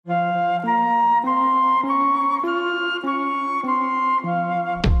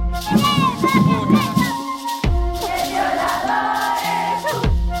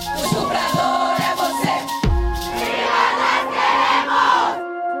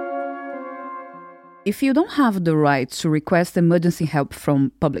If you don't have the right to request emergency help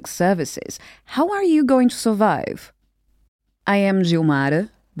from public services, how are you going to survive? I am Gilmara,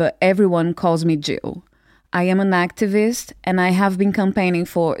 but everyone calls me Jill. I am an activist and I have been campaigning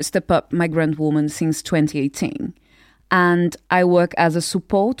for Step Up Migrant Women since 2018. And I work as a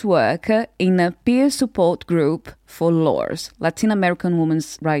support worker in a peer support group for LAWS, Latin American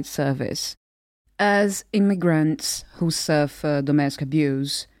Women's Rights Service. As immigrants who suffer domestic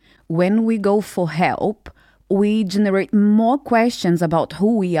abuse, when we go for help, we generate more questions about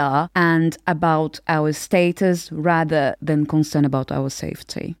who we are and about our status rather than concern about our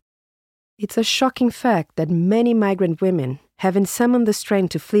safety. It's a shocking fact that many migrant women, having summoned the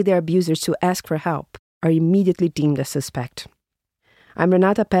strength to flee their abusers to ask for help, are immediately deemed a suspect. I'm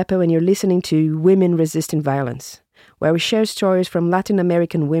Renata Pepe and you're listening to Women Resisting Violence, where we share stories from Latin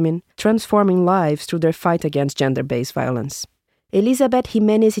American women transforming lives through their fight against gender-based violence. Elizabeth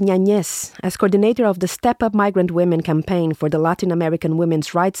Jimenez Ñañez, as coordinator of the Step Up Migrant Women campaign for the Latin American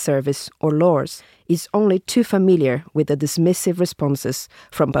Women's Rights Service, or LAWS, is only too familiar with the dismissive responses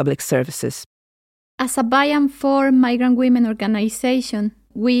from public services. As a by and for migrant women organization,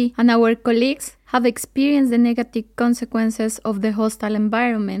 we and our colleagues have experienced the negative consequences of the hostile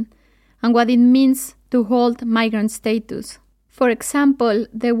environment and what it means to hold migrant status. For example,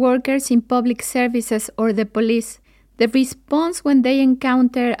 the workers in public services or the police, the response when they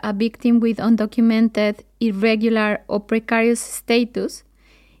encounter a victim with undocumented, irregular, or precarious status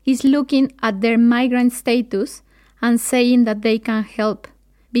is looking at their migrant status and saying that they can help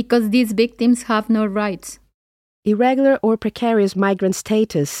because these victims have no rights. Irregular or precarious migrant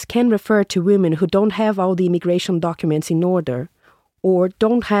status can refer to women who don't have all the immigration documents in order or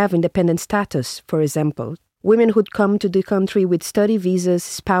don't have independent status, for example, women who'd come to the country with study visas,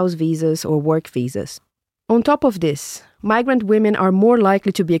 spouse visas, or work visas. On top of this, migrant women are more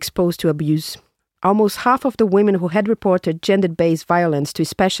likely to be exposed to abuse. Almost half of the women who had reported gender-based violence to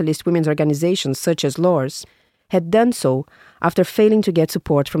specialist women's organizations such as LAWS had done so after failing to get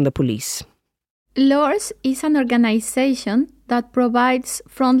support from the police. LAWS is an organization that provides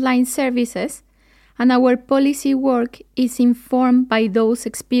frontline services, and our policy work is informed by those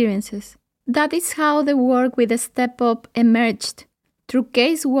experiences. That is how the work with Step Up emerged, through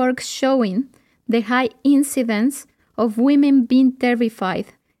casework showing the high incidence of women being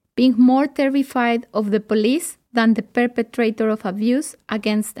more terrified of the police than the perpetrator of abuse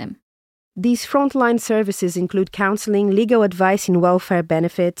against them. These frontline services include counseling, legal advice in welfare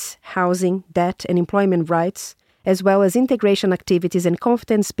benefits, housing, debt and employment rights, as well as integration activities and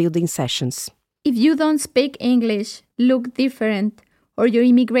confidence-building sessions. If you don't speak English, look different, or your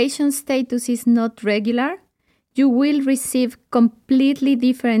immigration status is not regular, you will receive completely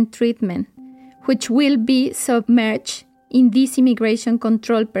different treatment, which will be submerged in this immigration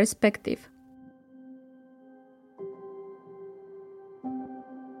control perspective.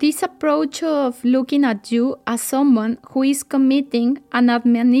 This approach of looking at you as someone who is committing an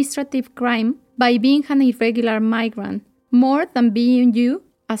administrative crime by being an irregular migrant, more than being you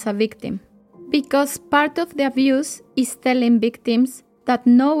as a victim. Because part of the abuse is telling victims that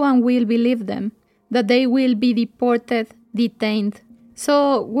no one will believe them, that they will be deported, detained.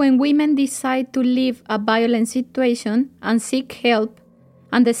 So when women decide to leave a violent situation and seek help,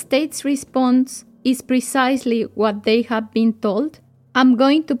 and the state's response is precisely what they have been told, I'm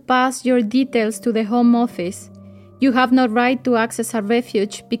going to pass your details to the Home Office. You have no right to access a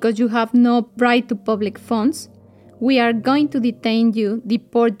refuge because you have no right to public funds. We are going to detain you,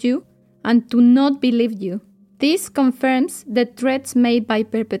 deport you, and to not believe you. This confirms the threats made by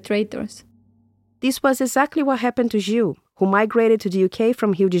perpetrators. This was exactly what happened to Gil, who migrated to the UK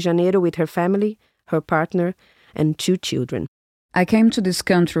from Rio de Janeiro with her family, her partner, and 2 children. I came to this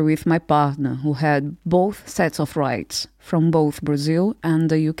country with my partner, who had both sets of rights from both Brazil and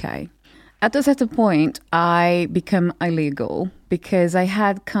the UK. At a certain point, I became illegal because I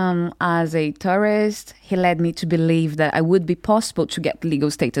had come as a tourist. He led me to believe that it would be possible to get legal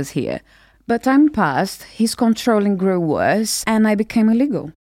status here. But time passed, his controlling grew worse, and I became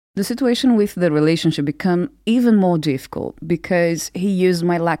illegal. The situation with the relationship became even more difficult because he used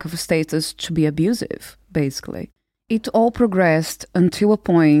my lack of status to be abusive, basically. It all progressed until a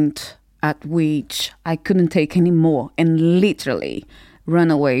point at which I couldn't take any more and literally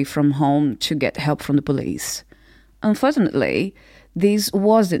ran away from home to get help from the police. Unfortunately, this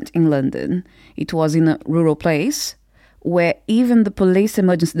wasn't in London. It was in a rural place where even the police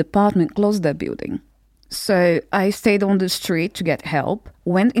emergency department closed their building. So I stayed on the street to get help,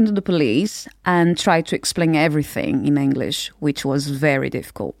 went into the police and tried to explain everything in English, which was very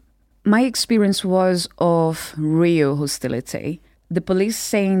difficult. My experience was of real hostility. The police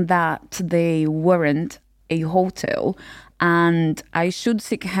saying that they weren't a hotel and I should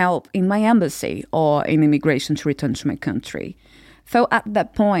seek help in my embassy or in immigration to return to my country. So at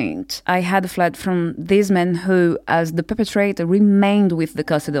that point, I had fled from these men who, as the perpetrator, remained with the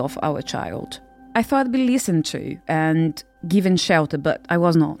custody of our child. I thought I'd be listened to and given shelter, but I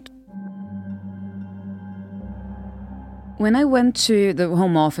was not. When I went to the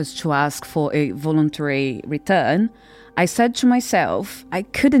Home Office to ask for a voluntary return, I said to myself I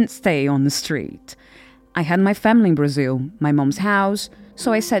couldn't stay on the street. I had my family in Brazil, my mom's house,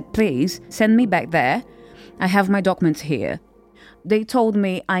 so I said, please, send me back there. I have my documents here. They told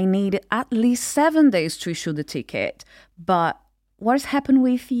me I needed at least 7 days to issue the ticket, but what's happened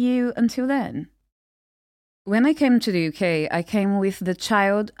with you until then? When I came to the UK, I came with the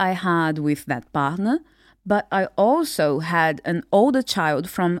child I had with that partner, but I also had an older child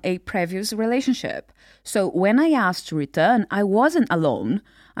from a previous relationship. So when I asked to return, I wasn't alone.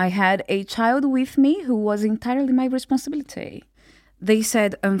 I had a child with me who was entirely my responsibility. They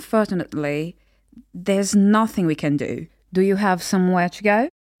said, unfortunately, there's nothing we can do. Do you have somewhere to go?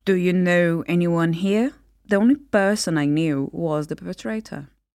 Do you know anyone here? The only person I knew was the perpetrator.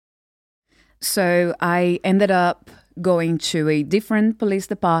 So I ended up going to a different police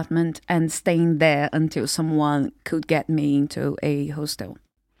department and staying there until someone could get me into a hostel.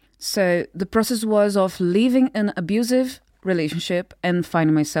 So the process was of leaving an abusive relationship and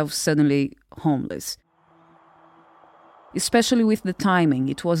finding myself suddenly homeless. Especially with the timing,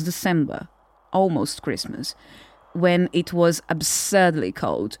 it was December, almost Christmas, when it was absurdly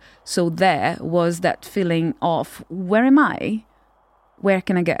cold. So there was that feeling of, where am I? Where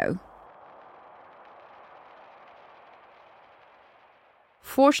can I go?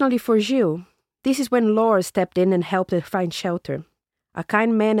 Fortunately for Gil, this is when Laura stepped in and helped her find shelter. A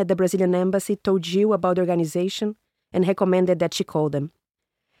kind man at the Brazilian embassy told Gil about the organization and recommended that she call them.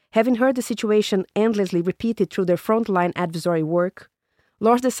 Having heard the situation endlessly repeated through their frontline advisory work,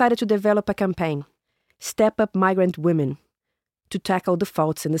 Laura decided to develop a campaign, Step Up Migrant Women, to tackle the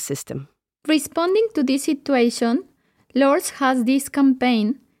faults in the system. Responding to this situation, Lourdes has this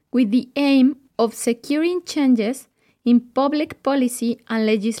campaign with the aim of securing changes in public policy and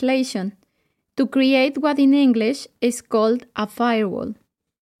legislation to create what in English is called a firewall.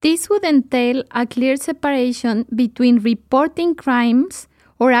 This would entail a clear separation between reporting crimes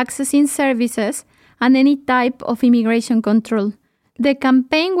or accessing services and any type of immigration control. The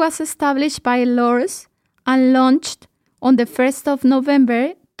campaign was established by Lourdes and launched on the 1st of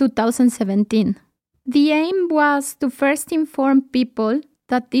November 2017. The aim was to first inform people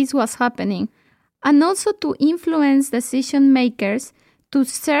that this was happening and also to influence decision makers to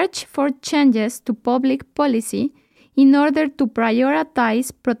search for changes to public policy in order to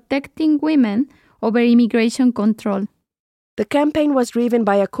prioritize protecting women over immigration control. The campaign was driven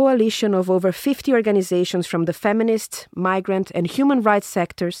by a coalition of over 50 organizations from the feminist, migrant, and human rights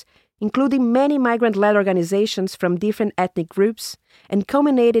sectors, including many migrant-led organizations from different ethnic groups, and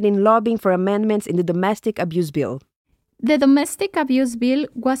culminated in lobbying for amendments in the Domestic Abuse Bill. The Domestic Abuse Bill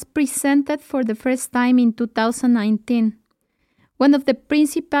was presented for the first time in 2019. One of the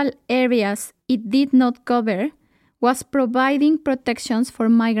principal areas it did not cover was providing protections for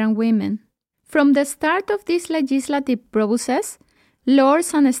migrant women. From the start of this legislative process,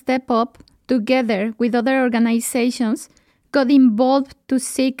 Lourdes and Step Up, together with other organizations, got involved to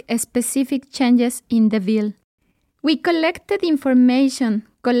seek specific changes in the bill. We collected information,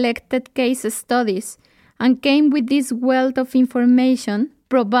 collected case studies, and came with this wealth of information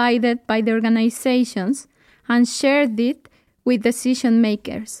provided by the organizations and shared it with decision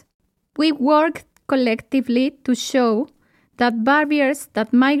makers. We worked collectively to show that barriers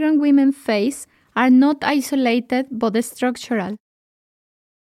that migrant women face are not isolated but structural.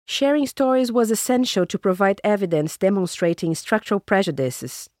 Sharing stories was essential to provide evidence demonstrating structural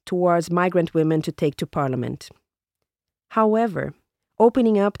prejudices towards migrant women to take to Parliament. However,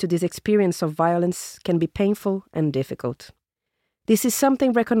 opening up to this experience of violence can be painful and difficult. This is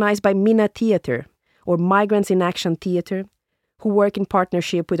something recognized by MINA Theatre, or Migrants in Action Theatre, who work in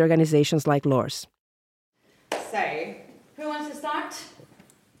partnership with organizations like Lourdes. So, who wants to start?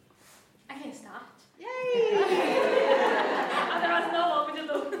 I can start. Yay! Otherwise, no one will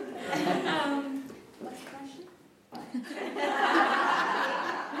do. What's the question?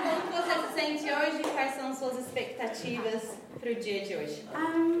 Como você se sente hoje? Quais são suas expectativas para o dia de hoje?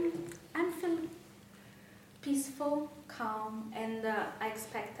 I'm feeling peaceful, calm, and I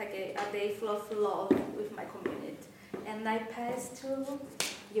expect a day full of love with my community. And I pass to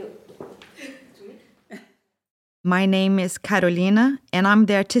you. My name is Carolina, and I'm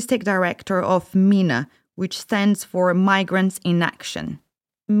the artistic director of MINA, which stands for Migrants in Action.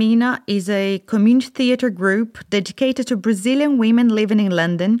 MINA is a community theatre group dedicated to Brazilian women living in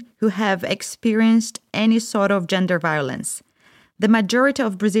London who have experienced any sort of gender violence. The majority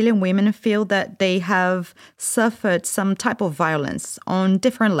of Brazilian women feel that they have suffered some type of violence on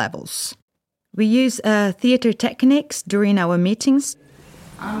different levels. We use theatre techniques during our meetings.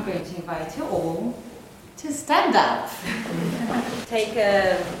 I'm going to invite you all to stand up. Take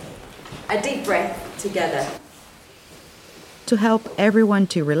a deep breath together. To help everyone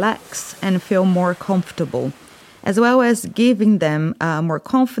to relax and feel more comfortable, as well as giving them more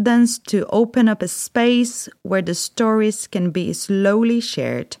confidence to open up a space where the stories can be slowly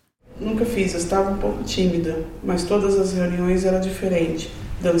shared. Nunca fiz, eu estava pouco tímida, mas todas as reuniões era diferente.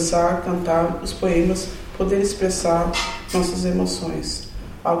 Dançar, cantar, os poemas, poder expressar nossas emoções.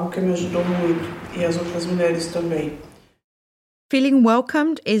 Algo que me ajudou muito, e as outras mulheres também. Feeling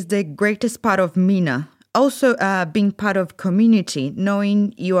welcomed is the greatest part of MINA. Also, being part of community,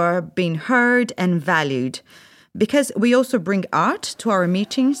 knowing you are being heard and valued. Because we also bring art to our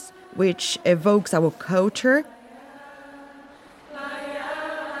meetings, which evokes our culture.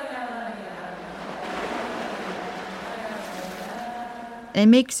 It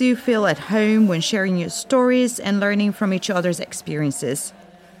makes you feel at home when sharing your stories and learning from each other's experiences.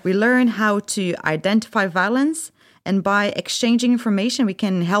 We learn how to identify violence, and by exchanging information, we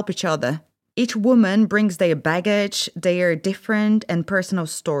can help each other. Each woman brings their baggage, their different and personal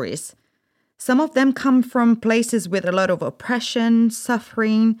stories. Some of them come from places with a lot of oppression,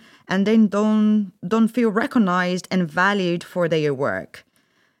 suffering, and then don't feel recognized and valued for their work.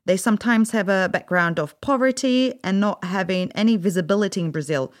 They sometimes have a background of poverty and not having any visibility in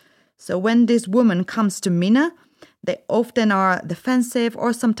Brazil. So when this woman comes to MINA, they often are defensive,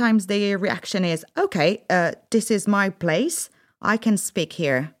 or sometimes their reaction is, okay, this is my place, I can speak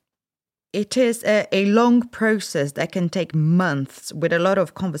here. It is a long process that can take months with a lot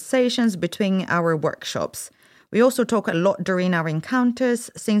of conversations between our workshops. We also talk a lot during our encounters,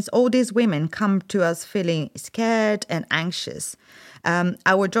 since all these women come to us feeling scared and anxious.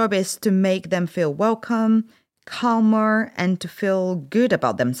 Our job is to make them feel welcome, calmer, and to feel good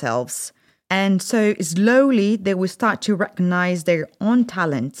about themselves. And so slowly they will start to recognize their own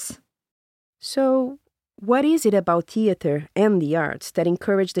talents. So, what is it about theater and the arts that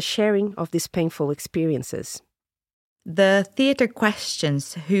encourage the sharing of these painful experiences? The theater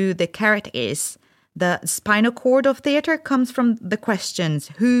questions who the character is. The spinal cord of theater comes from the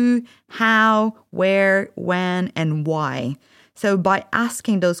questions who, how, where, when, and why. So by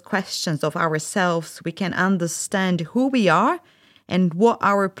asking those questions of ourselves, we can understand who we are and what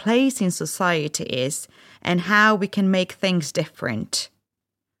our place in society is and how we can make things different.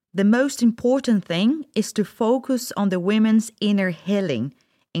 The most important thing is to focus on the women's inner healing,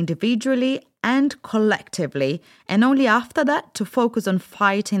 individually and collectively, and only after that to focus on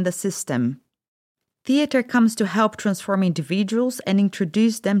fighting the system. Theatre comes to help transform individuals and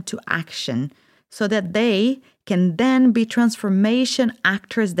introduce them to action, so that they can then be transformation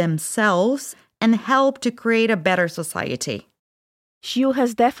actors themselves and help to create a better society. Gil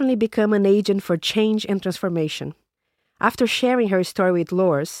has definitely become an agent for change and transformation. After sharing her story with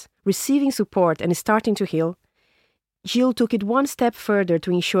Lourdes, receiving support and starting to heal, Gil took it one step further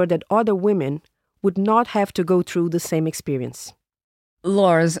to ensure that other women would not have to go through the same experience.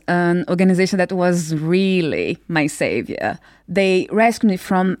 Lourdes, an organization that was really my savior, they rescued me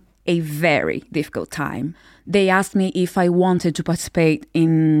from a very difficult time. They asked me if I wanted to participate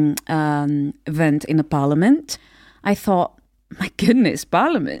in an event in a parliament. I thought, my goodness,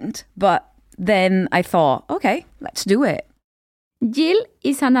 parliament? But then I thought, okay, let's do it. Gil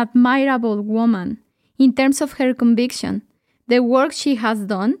is an admirable woman in terms of her conviction, the work she has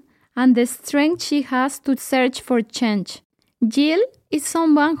done, and the strength she has to search for change. Gil is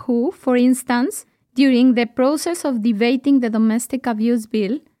someone who, for instance, during the process of debating the domestic abuse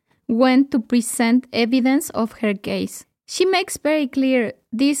bill, went to present evidence of her case. She makes very clear,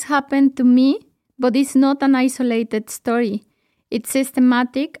 this happened to me, but it's not an isolated story. It's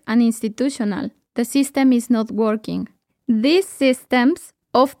systematic and institutional. The system is not working. These systems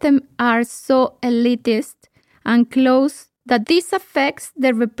often are so elitist and close that this affects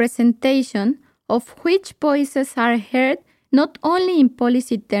the representation of which voices are heard not only in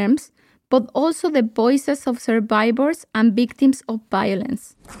policy terms, but also the voices of survivors and victims of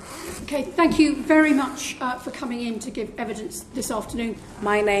violence. Okay, thank you very much for coming in to give evidence this afternoon.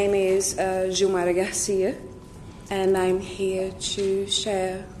 My name is Gilmara Garcia, and I'm here to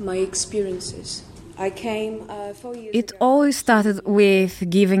share my experiences. I came 4 years It ago. always started with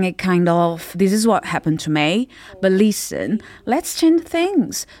giving a kind of, this is what happened to me, but listen, let's change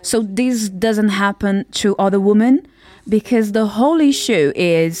things so this doesn't happen to other women, because the whole issue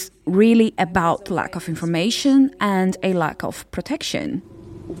is really about lack of information and a lack of protection.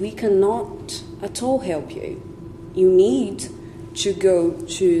 We cannot at all help you. You need to go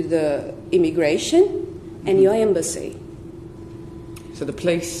to the immigration and your embassy. So the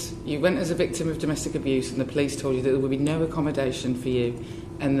police, you went as a victim of domestic abuse and the police told you that there would be no accommodation for you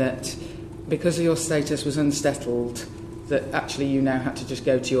and that because your status was unsettled, that actually you now had to just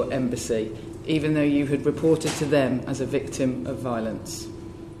go to your embassy, even though you had reported to them as a victim of violence.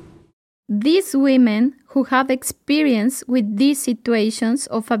 These women who have experience with these situations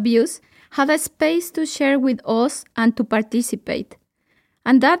of abuse had a space to share with us and to participate.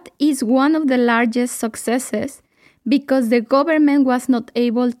 And that is one of the largest successes, because the government was not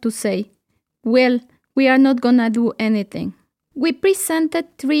able to say, well, we are not going to do anything. We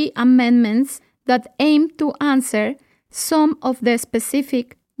presented 3 amendments that aim to answer some of the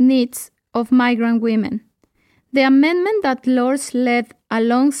specific needs of migrant women. The amendment that Lords led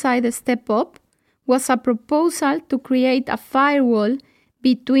alongside the Step Up was a proposal to create a firewall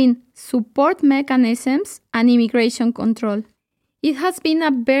between support mechanisms and immigration control. It has been a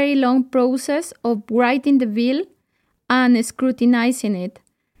very long process of writing the bill and scrutinizing it,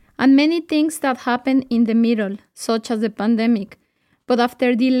 and many things that happened in the middle, such as the pandemic. But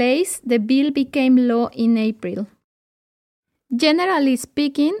after delays, the bill became law in April. Generally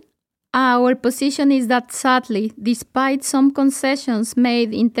speaking, our position is that sadly, despite some concessions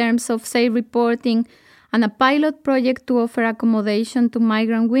made in terms of safe reporting and a pilot project to offer accommodation to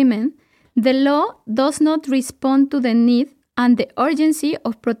migrant women, the law does not respond to the need and the urgency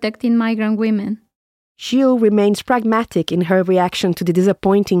of protecting migrant women. Gil remains pragmatic in her reaction to the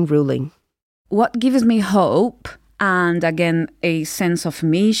disappointing ruling. What gives me hope, and again a sense of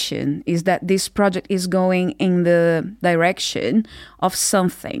mission, is that this project is going in the direction of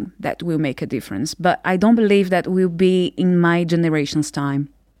something that will make a difference. But I don't believe that will be in my generation's time.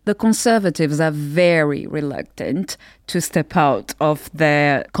 The Conservatives are very reluctant to step out of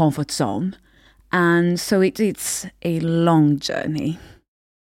their comfort zone. And so it's a long journey.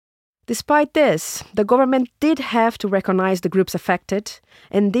 Despite this, the government did have to recognize the groups affected,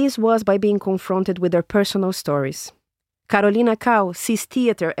 and this was by being confronted with their personal stories. Carolina Cao sees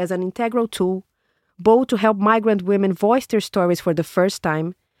theater as an integral tool, both to help migrant women voice their stories for the first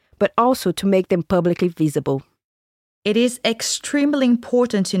time, but also to make them publicly visible. It is extremely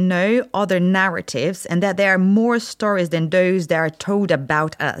important to know other narratives and that there are more stories than those that are told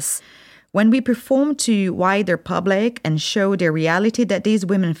about us. When we perform to wider public and show the reality that these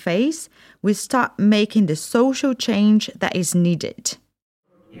women face, we start making the social change that is needed.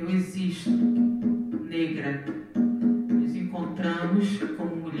 Eu existo, negra. Nos encontramos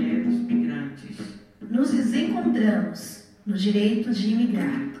como mulheres migrantes. Nos desencontramos no direito de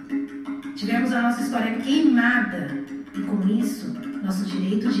imigrar. Tivemos a nossa história queimada e, com isso, nosso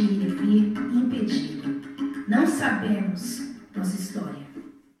direito de ir e vir impedido. Não sabemos nossa história.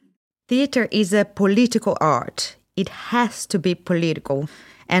 Theatre is a political art. It has to be political.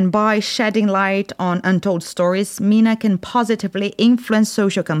 And by shedding light on untold stories, Mina can positively influence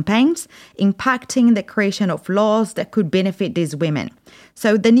social campaigns, impacting the creation of laws that could benefit these women.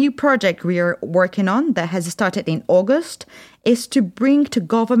 So the new project we are working on, that has started in August, is to bring to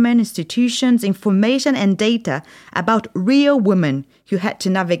government institutions information and data about real women who had to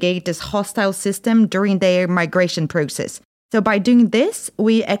navigate this hostile system during their migration process. So by doing this,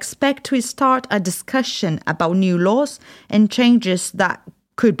 we expect to start a discussion about new laws and changes that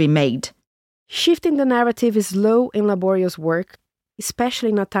could be made. Shifting the narrative is slow and laborious work, especially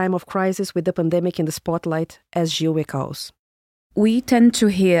in a time of crisis with the pandemic in the spotlight, as Gil recalls. We tend to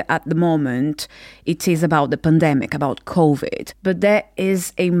hear at the moment it is about the pandemic, about COVID, but there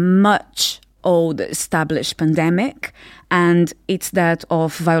is a much older established pandemic, and it's that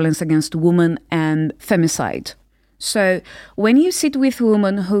of violence against women and femicide. So when you sit with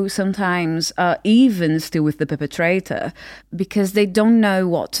women who sometimes are even still with the perpetrator because they don't know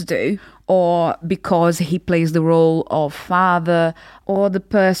what to do, or because he plays the role of father or the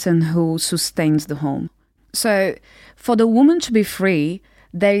person who sustains the home. So for the woman to be free,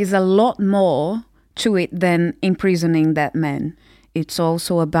 there is a lot more to it than imprisoning that man. It's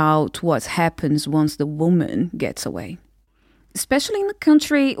also about what happens once the woman gets away. Especially in a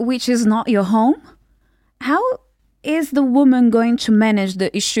country which is not your home. How is the woman going to manage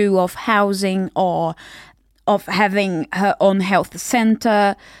the issue of housing or of having her own health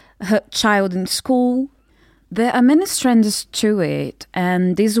center, her child in school? There are many strands to it,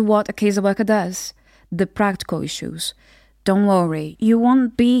 and this is what a case worker does. the practical issues. Don't worry, you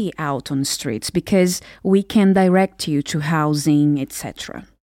won't be out on the streets because we can direct you to housing, etc.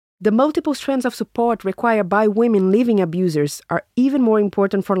 The multiple strands of support required by women leaving abusers are even more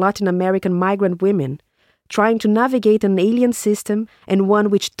important for Latin American migrant women, trying to navigate an alien system and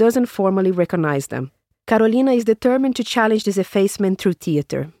one which doesn't formally recognize them. Carolina is determined to challenge this effacement through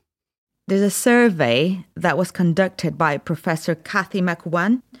theater. There's a survey that was conducted by Professor Kathy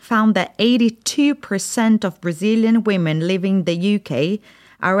McWan found that 82% of Brazilian women living in the UK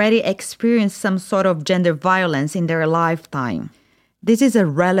already experienced some sort of gender violence in their lifetime. This is a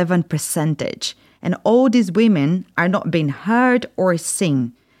relevant percentage, and all these women are not being heard or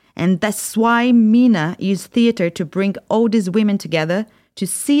seen. And that's why Mina used theater to bring all these women together, to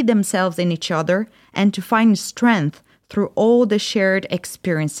see themselves in each other, and to find strength through all the shared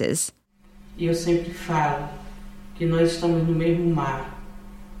experiences. E eu sempre falo que nós estamos no mesmo mar.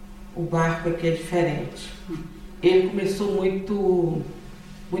 O barco aqui é diferente. Ele começou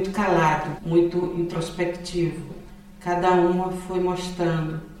muito calado, muito introspectivo. Cada uma foi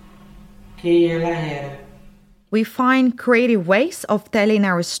mostrando quem ela era. We find creative ways of telling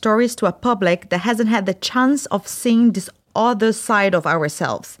our stories to a public that hasn't had the chance of seeing this other side of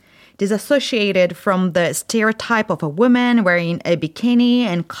ourselves, disassociated from the stereotype of a woman wearing a bikini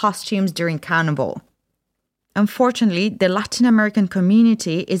and costumes during carnival. Unfortunately, the Latin American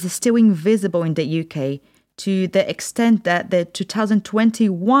community is still invisible in the UK to the extent that the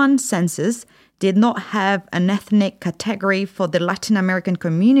 2021 census did not have an ethnic category for the Latin American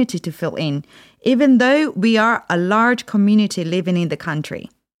community to fill in, even though we are a large community living in the country.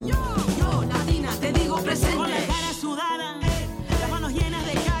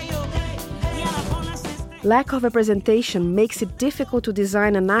 Lack of representation makes it difficult to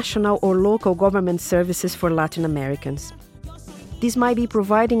design a national or local government services for Latin Americans. This might be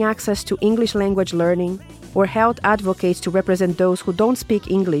providing access to English language learning or health advocates to represent those who don't speak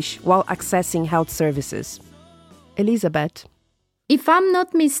English while accessing health services. Elizabeth. If I'm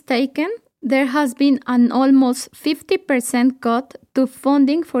not mistaken, there has been an almost 50% cut to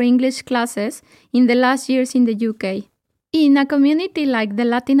funding for English classes in the last years in the UK. In a community like the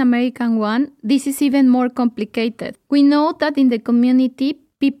Latin American one, this is even more complicated. We know that in the community,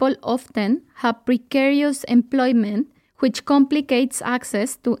 people often have precarious employment, which complicates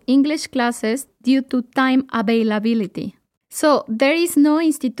access to English classes due to time availability. So there is no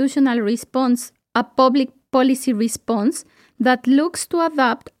institutional response, a public policy response that looks to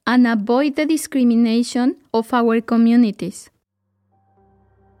adapt and avoid the discrimination of our communities.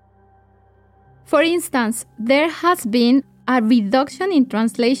 For instance, there has been a reduction in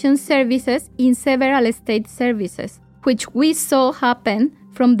translation services in several state services, which we saw happen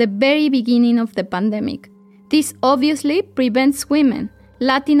from the very beginning of the pandemic. This obviously prevents women,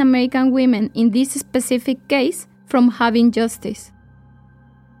 Latin American women in this specific case, from having justice.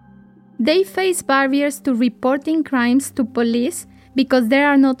 They face barriers to reporting crimes to police because there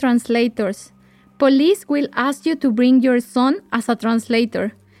are no translators. Police will ask you to bring your son as a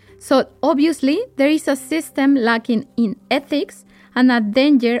translator. So obviously, there is a system lacking in ethics and a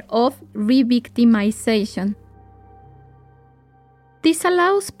danger of re-victimization. This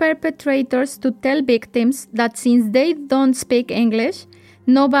allows perpetrators to tell victims that since they don't speak English,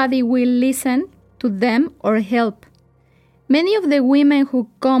 nobody will listen to them or help. Many of the women who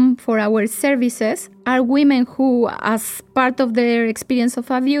come for our services are women who, as part of their experience of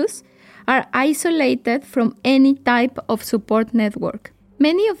abuse, are isolated from any type of support network.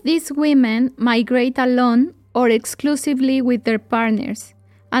 Many of these women migrate alone or exclusively with their partners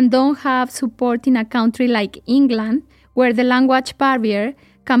and don't have support in a country like England, where the language barrier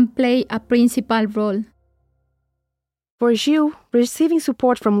can play a principal role. For Gilles, receiving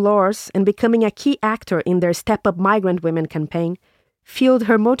support from LAWS and becoming a key actor in their Step Up Migrant Women campaign fueled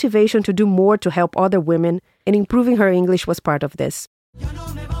her motivation to do more to help other women, and improving her English was part of this.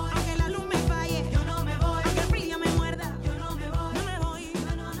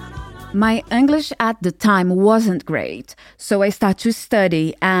 My English at the time wasn't great, so I started to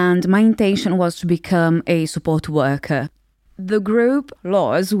study and my intention was to become a support worker. The group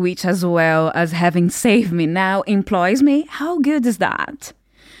LAWS, which as well as having saved me now employs me, how good is that?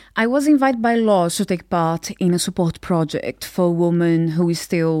 I was invited by LAWS to take part in a support project for a woman who is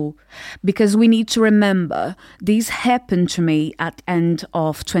still... Because we need to remember, this happened to me at the end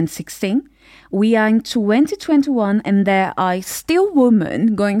of 2016. We are in 2021 and there are still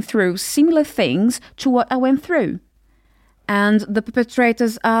women going through similar things to what I went through. And the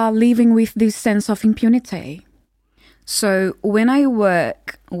perpetrators are living with this sense of impunity. So when I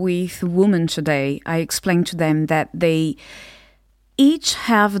work with women today, I explain to them that they each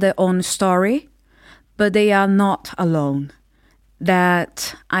have their own story, but they are not alone.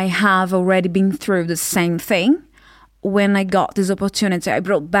 That I have already been through the same thing. When I got this opportunity, I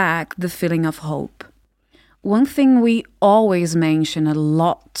brought back the feeling of hope. One thing we always mention a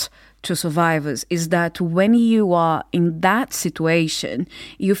lot to survivors is that when you are in that situation,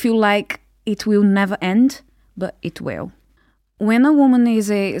 you feel like it will never end, but it will. When a woman is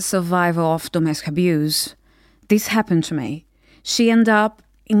a survivor of domestic abuse, this happened to me. She ended up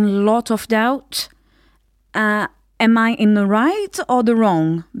in a lot of doubt. Am I in the right or the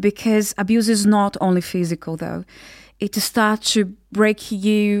wrong? Because abuse is not only physical, though. It starts to break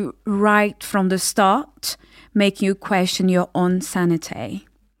you right from the start, make you question your own sanity.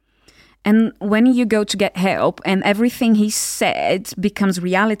 And when you go to get help and everything he said becomes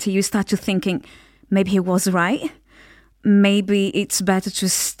reality, you start to thinking, maybe he was right. Maybe it's better to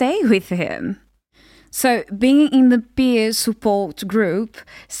stay with him. So being in the peer support group,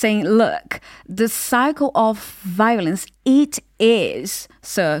 saying, look, the cycle of violence, it is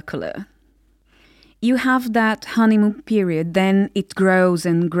circular. You have that honeymoon period, then it grows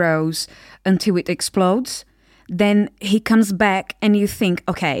and grows until it explodes. Then he comes back and you think,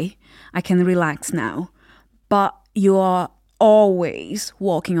 okay, I can relax now. But you are always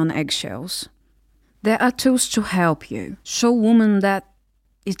walking on eggshells. There are tools to help you. Show women that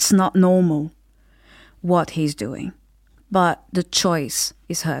it's not normal what he's doing, but the choice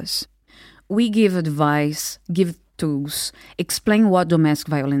is hers. We give advice, give tools, explain what domestic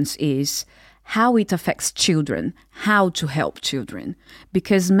violence is, how it affects children, how to help children,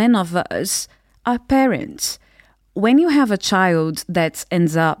 because many of us are parents. When you have a child that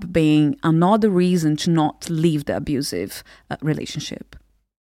ends up being another reason to not leave the abusive relationship,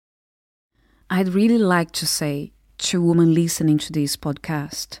 I'd really like to say to women listening to this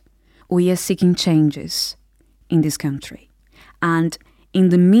podcast, we are seeking changes in this country. And in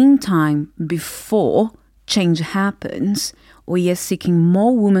the meantime, before change happens, we are seeking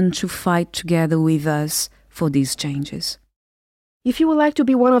more women to fight together with us for these changes. If you would like to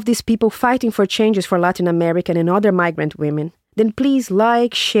be one of these people fighting for changes for Latin American and other migrant women, then please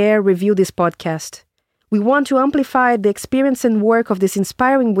like, share, review this podcast. We want to amplify the experience and work of these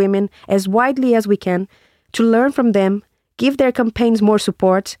inspiring women as widely as we can, to learn from them, give their campaigns more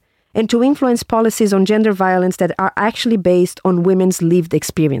support, and to influence policies on gender violence that are actually based on women's lived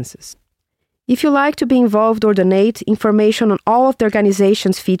experiences. If you like to be involved or donate, information on all of the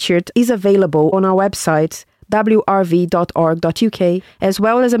organizations featured is available on our website, wrv.org.uk, as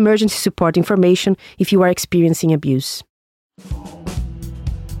well as emergency support information if you are experiencing abuse.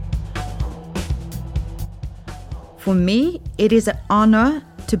 For me, it is an honor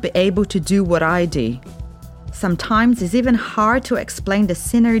to be able to do what I do. Sometimes it's even hard to explain the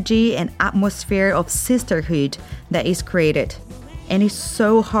synergy and atmosphere of sisterhood that is created. And it's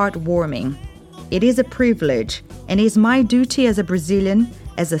so heartwarming. It is a privilege, and it is my duty as a Brazilian,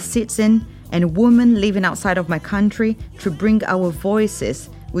 as a citizen, and a woman living outside of my country to bring our voices,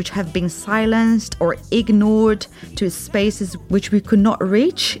 which have been silenced or ignored, to spaces which we could not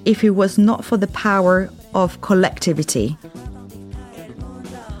reach if it was not for the power of collectivity.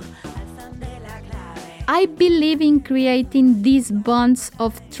 I believe in creating these bonds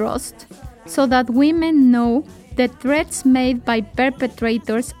of trust so that women know the threats made by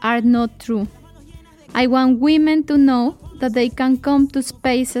perpetrators are not true. I want women to know that they can come to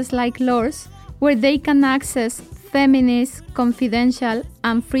spaces like yours where they can access feminist, confidential,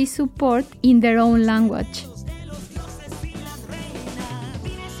 and free support in their own language.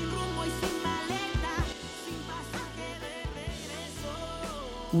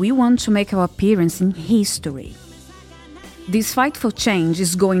 We want to make our appearance in history. This fight for change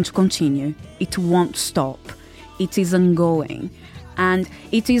is going to continue. It won't stop. It is ongoing. And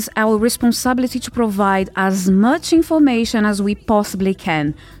it is our responsibility to provide as much information as we possibly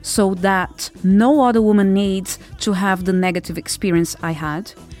can so that no other woman needs to have the negative experience I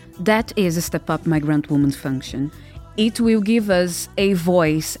had. That is a Step Up Migrant Women's function. It will give us a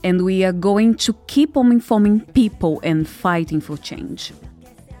voice, and we are going to keep on informing people and fighting for change.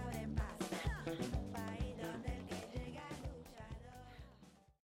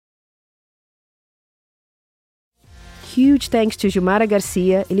 Huge thanks to Jumara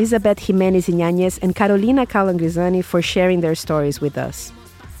Garcia, Elizabeth Jimenez Iñañez, and Carolina Calangrizani for sharing their stories with us.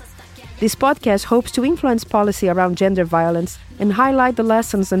 This podcast hopes to influence policy around gender violence and highlight the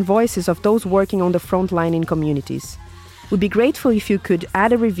lessons and voices of those working on the front line in communities. We'd be grateful if you could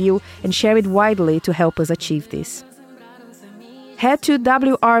add a review and share it widely to help us achieve this. Head to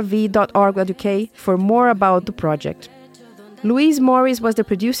wrv.org.uk for more about the project. Luis Morris was the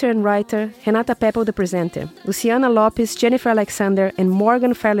producer and writer, Renata Peppel the presenter, Luciana Lopes, Jennifer Alexander, and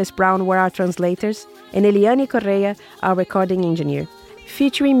Morgan Fairless Brown were our translators, and Eliane Correa, our recording engineer.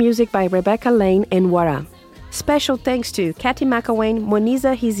 Featuring music by Rebecca Lane and Wara. Special thanks to Kathy McElwain,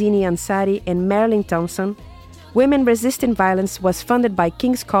 Moniza Hizini Ansari, and Marilyn Thompson. Women Resisting Violence was funded by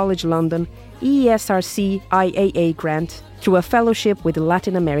King's College London, ESRC IAA grant, through a fellowship with the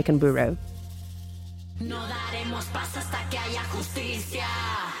Latin American Bureau. No daremos pasos